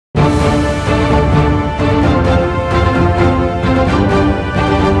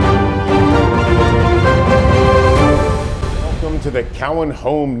to the Cowan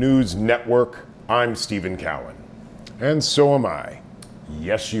Home News Network. I'm Stephen Cowan. And so am I.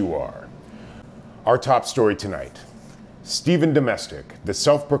 Yes, you are. Our top story tonight. Stephen Domestic, the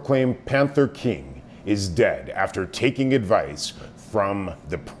self-proclaimed Panther King, is dead after taking advice from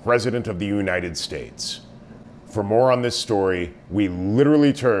the President of the United States. For more on this story, we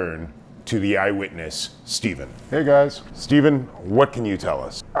literally turn to the eyewitness, Stephen. Hey guys. Stephen, what can you tell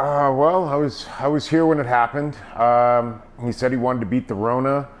us? Well, I was here when it happened. He said he wanted to beat the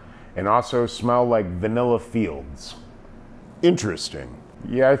Rona and also smell like vanilla fields. Interesting.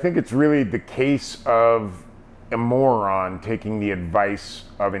 Yeah, I think it's really the case of a moron taking the advice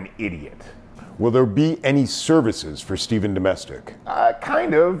of an idiot. Will there be any services for Stephen Domestic?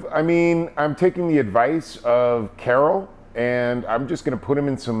 Kind of. I mean, I'm taking the advice of Carol, and I'm just gonna put him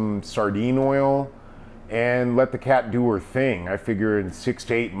in some sardine oil and let the cat do her thing. I figure in 6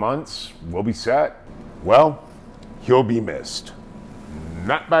 to 8 months, we'll be set. Well, he'll be missed.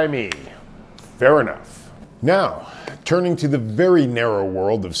 Not by me. Fair enough. Now, turning to the very narrow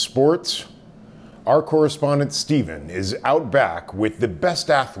world of sports, our correspondent Stephen is out back with the best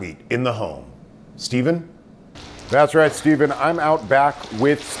athlete in the home. Stephen? That's right, Stephen. I'm out back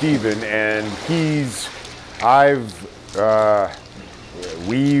with Stephen, and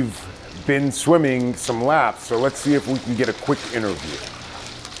we've been swimming some laps, so let's see if we can get a quick interview.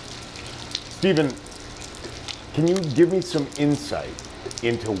 Stephen, can you give me some insight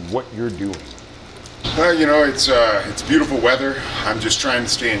into what you're doing? You know, it's beautiful weather. I'm just trying to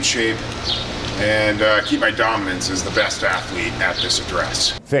stay in shape and keep my dominance as the best athlete at this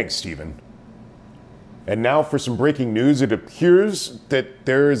address. Thanks, Stephen. And now for some breaking news. It appears that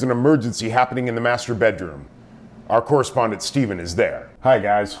there is an emergency happening in the master bedroom. Our correspondent Stephen is there. Hi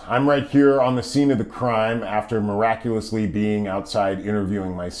guys, I'm right here on the scene of the crime after miraculously being outside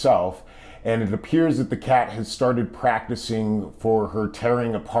interviewing myself. And it appears that the cat has started practicing for her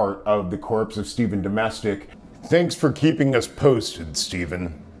tearing apart of the corpse of Stephen Domestic. Thanks for keeping us posted,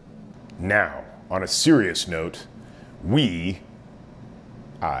 Stephen. Now, on a serious note,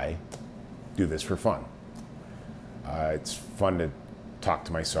 I do this for fun. It's fun to talk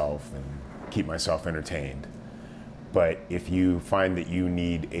to myself and keep myself entertained. But if you find that you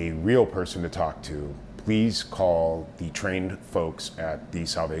need a real person to talk to, please call the trained folks at the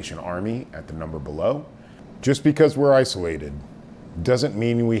Salvation Army at the number below. Just because we're isolated doesn't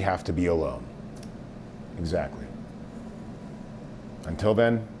mean we have to be alone. Exactly. Until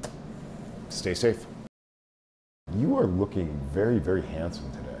then, stay safe. You are looking very, very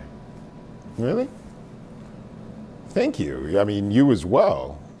handsome today. Really? Thank you. I mean, you as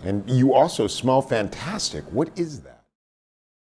well. And you also smell fantastic. What is that?